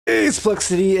Hey, it's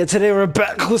Plexiety, and today we're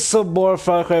back with some more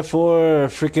Far Cry 4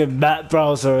 freaking map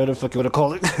browser, whatever the fuck you wanna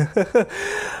call it.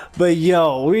 But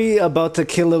yo, we about to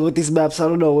kill it with these maps. I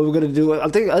don't know what we're gonna do. I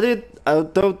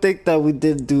don't think that we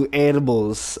did do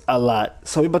animals a lot.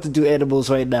 So we're about to do animals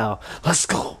right now. Let's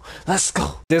go. Let's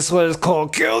go. This one is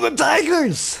called Kill the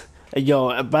Tigers. And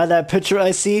yo, by that picture I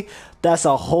see, that's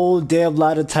a whole damn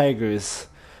lot of tigers.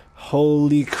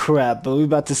 Holy crap, but we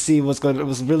about to see what's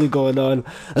really going on.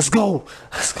 Let's go!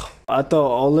 Let's go! I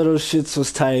thought all little shits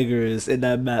was tigers in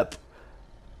that map.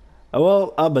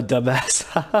 Well, I'm a dumbass.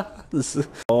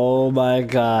 Oh my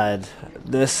god.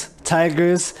 This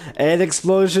tigers and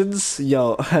explosions.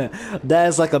 Yo, that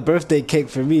is like a birthday cake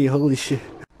for me. Holy shit.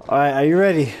 Alright, are you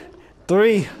ready?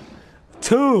 3,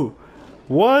 2,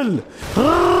 1.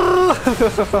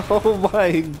 Oh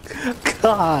my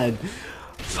god.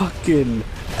 Fucking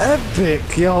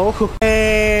epic, yo.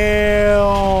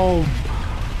 Damn.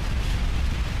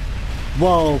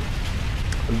 Well,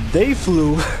 they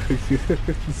flew.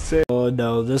 Oh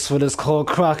no, this one is called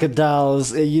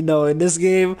crocodiles. And you know, in this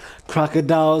game,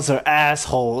 crocodiles are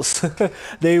assholes.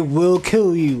 They will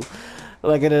kill you.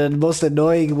 Like in the most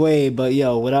annoying way. But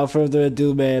yo, without further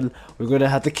ado, man, we're gonna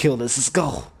have to kill this. Let's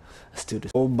go. Let's do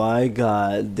this. Oh my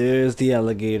god, there's the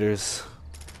alligators.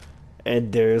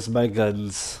 And there's my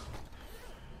guns.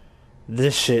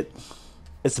 This shit,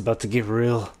 it's about to get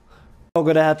real. I'm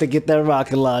gonna have to get that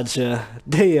rocket launcher.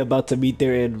 They about to meet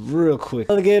their end real quick.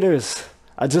 Alligators,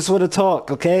 I just want to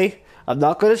talk, okay? I'm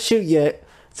not gonna shoot yet,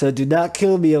 so do not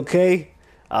kill me, okay?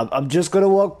 I'm just gonna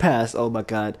walk past. Oh my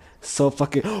god, so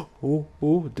fucking.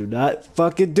 Ooh, do not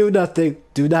fucking do nothing.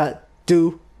 Do not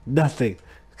do nothing.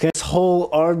 Okay, this whole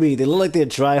army, they look like they're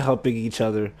dry humping each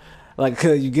other. Like,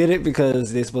 you get it?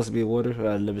 Because they're supposed to be in water?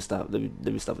 Let me stop. Let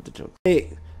me stop with the joke. Hey,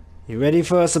 you ready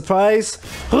for a surprise?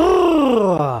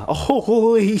 Oh,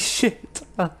 holy shit.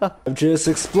 Just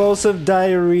explosive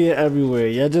diarrhea everywhere.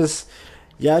 Y'all just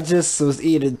was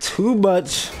eating too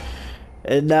much.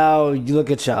 And now, you look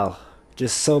at y'all.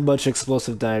 Just so much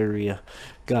explosive diarrhea.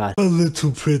 God. A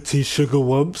little pretty sugar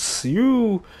wumps.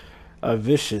 You are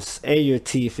vicious. And your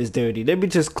teeth is dirty. Let me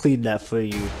just clean that for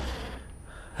you.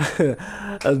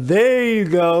 There you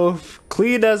go,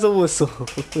 clean as a whistle.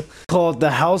 Called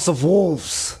the House of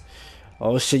Wolves.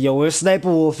 Oh shit, yo, where's Sniper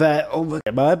Wolf at? Oh my,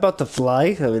 am I about to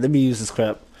fly? I mean, let me use this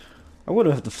crap. I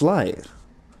wouldn't have to fly.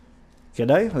 Can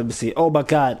I? Let me see. Oh my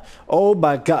god. Oh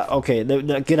my god. Okay,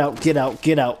 get out, get out,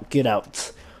 get out, get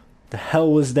out. The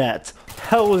hell was that?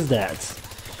 Hell was that?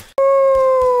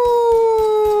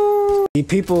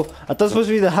 People, I thought it was supposed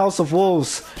to be the House of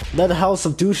Wolves, not the House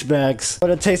of Douchebags.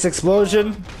 Want to taste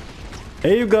explosion?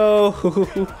 Here you go.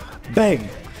 Bang.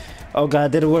 Oh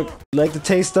god, didn't work. Like the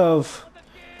taste of.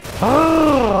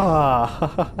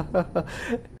 Ah!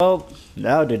 Well,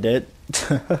 now they're dead.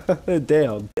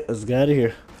 Damn. Let's get out of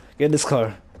here. Get in this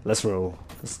car. Let's roll.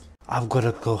 I'm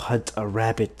gonna go hunt a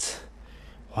rabbit.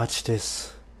 Watch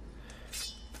this.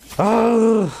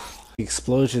 Ah!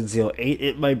 Explosions, yo. Ain't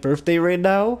it my birthday right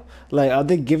now? Like, are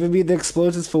they giving me the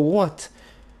explosions for what?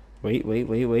 Wait.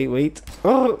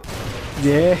 Oh!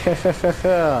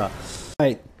 Yeah!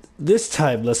 Alright, this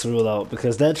time let's rule out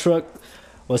because that truck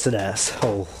was an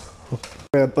asshole.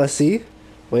 Ramp, I see.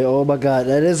 Wait, oh my god,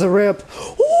 that is a ramp!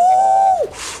 Woo!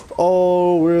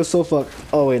 Oh, we're so fucked.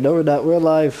 Oh wait, no we're not, we're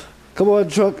alive. Come on,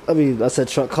 truck. I mean, I said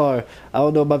truck, car. I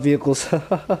don't know my vehicles.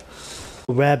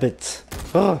 Rabbit.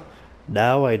 Oh!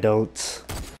 Now I don't.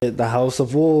 The House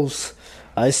of Wolves.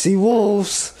 I see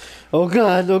wolves. Oh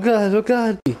god, oh god, oh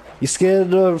god. You scared of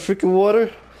the freaking water?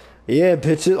 Yeah,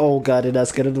 bitches. Oh god, they're not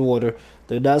scared of the water.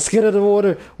 They're not scared of the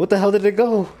water. What the hell did it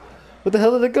go? What the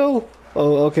hell did it go?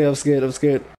 Oh, okay, I'm scared, I'm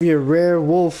scared. Be a rare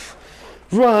wolf.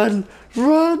 Run!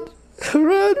 Run!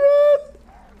 Run!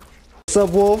 What's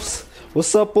up, wolves?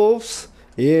 What's up, wolves?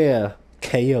 Yeah.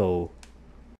 KO.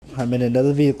 I'm in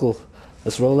another vehicle.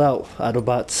 Let's roll out,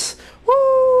 Autobots.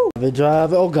 Woo! I've been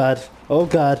driving. Oh god. Oh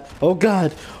god. Oh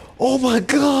god. Oh my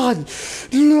god!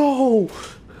 No!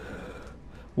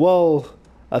 Whoa.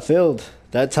 I failed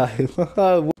that time.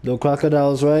 No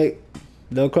crocodiles, right?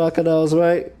 No crocodiles,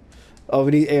 right? Oh,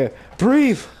 we need air.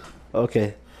 Breathe!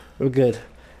 Okay. We're good.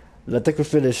 I think we're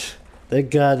finished.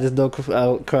 Thank god there's no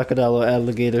crocodile or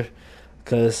alligator.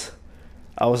 Because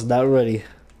I was not ready.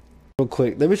 Real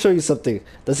quick, let me show you something.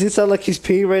 Does he sound like he's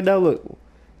peeing right now? Look.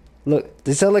 Look,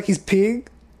 does he sound like he's peeing?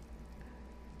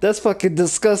 That's fucking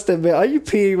disgusting, man. Are you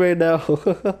peeing right now?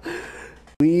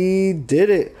 We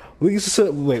did it. We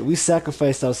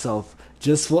sacrificed ourselves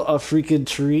just for a freaking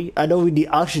tree. I know we need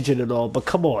oxygen and all, but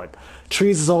come on.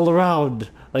 Trees is all around.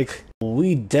 Like,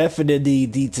 we definitely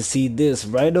need to see this.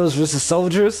 Rhinos versus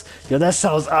soldiers? Yo, that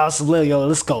sounds awesome. Yo,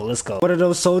 let's go, let's go. What are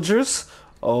those soldiers?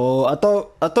 Oh, I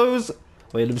thought it was...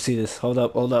 Wait, let me see this. Hold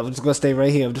up, hold up. I'm just gonna stay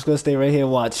right here. I'm just gonna stay right here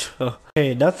and watch.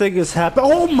 Okay, nothing is happening.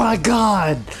 Oh my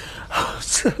god!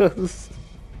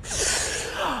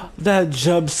 That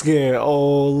jump scare.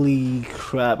 Holy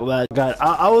crap. Oh my god.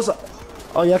 I was...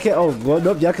 Oh, y'all can't... Oh, well,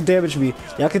 nope. Y'all can damage me.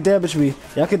 Y'all can damage me.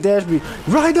 Y'all can damage me.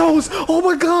 Rhinos! Oh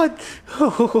my god!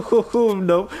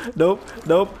 Nope. Nope.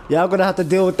 Nope. Y'all gonna have to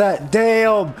deal with that.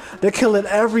 Damn! They're killing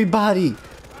everybody.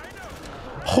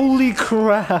 Holy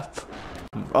crap.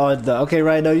 Oh, okay,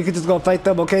 Rhino. You can just go fight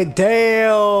them, okay?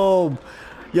 Damn!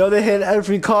 Yo, they hit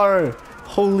every car.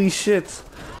 Holy shit.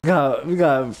 We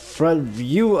got front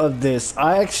view of this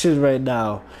action right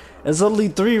now. It's only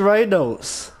 3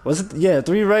 rhinos. Was it? Yeah,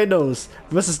 3 rhinos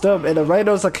versus them, and the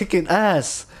rhinos are kicking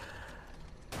ass.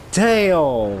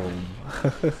 Damn.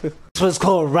 This one's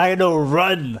called Rhino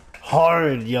Run.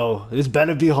 Hard, yo. This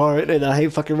better be hard, and I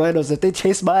hate fucking rhinos. If they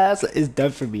chase my ass, it's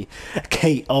done for me.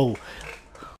 KO.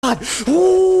 God.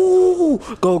 Ooh!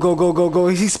 Go, go, go, go, go.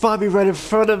 He spotted me right in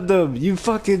front of them. You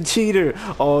fucking cheater.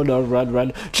 Oh no, run,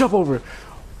 run. Jump over.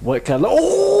 What kind of...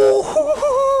 Oh!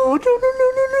 No, no,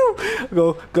 no, no, no.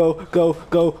 Go, go, go,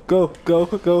 go, go, go,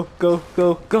 go, go,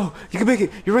 go, go. You can make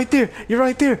it. You're right there. You're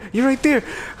right there. You're right there.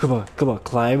 Come on, come on.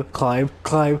 Climb, climb,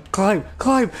 climb, climb,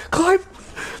 climb, climb.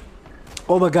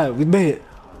 Oh my god, we made it.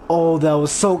 Oh, that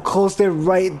was so close. They're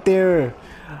right there.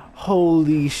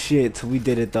 Holy shit. We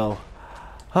did it though.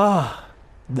 Ah,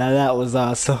 now that was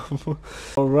awesome.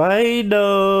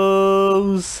 Rhinos.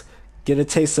 Get a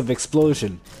taste of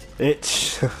explosion.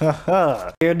 Bitch.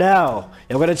 Here now.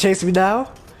 Y'all gonna chase me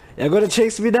now? Y'all gonna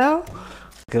chase me now?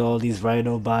 Look at all these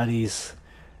rhino bodies.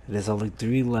 There's only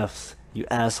 3 left. You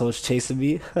assholes chasing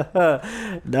me? Now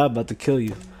I'm about to kill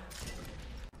you.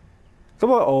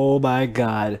 Come on. Oh my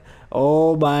god.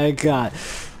 Oh my god.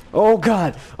 Oh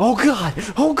god. Oh god.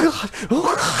 Oh god.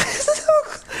 Oh god.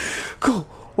 Go.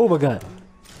 Oh my god.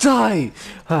 Die.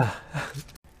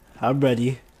 I'm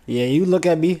ready. Yeah, you look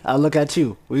at me, I look at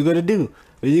you. What you gonna do?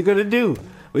 What you gonna do?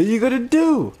 What you gonna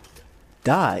do?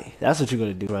 Die. That's what you're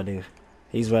gonna do. Running.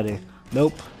 He's running.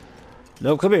 Nope.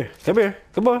 Nope, come here. Come here.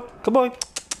 Come on. Come on.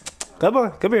 Come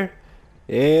on. Come here.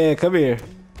 Yeah, come here.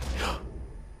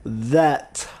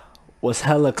 That was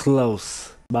hella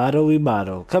close.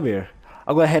 Motto. Come here.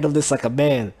 I'm gonna handle this like a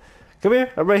man. Come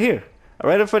here. I'm right here. I'm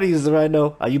right in front of you, the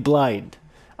rhino. Are you blind?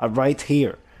 I'm right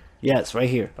here. Yes, right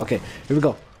here. Okay, here we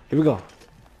go. Here we go.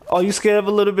 Oh, you scared of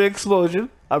a little bit of explosion?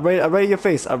 I'm right in your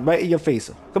face. I'm right in your face.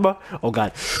 Come on. Oh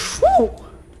god. Woo!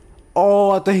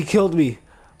 Oh, I thought he killed me.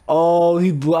 Oh,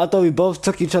 I thought we both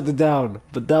took each other down.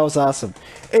 But that was awesome.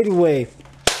 Anyway,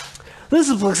 this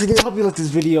is Plexiety. I hope you liked this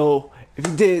video. If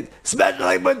you did, smash the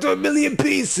like button to 1,000,000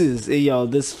 pieces. And yo,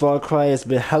 this Far Cry has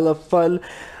been hella fun.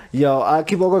 Yo, I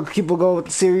keep on going with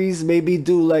the series. Maybe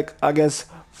do like, I guess,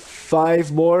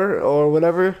 5 more or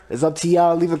whatever. It's up to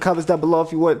y'all. Leave a comments down below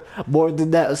if you want more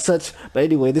than that or such. But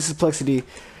anyway, this is Plexiety.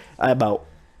 I'm out.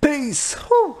 Peace.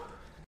 Whew.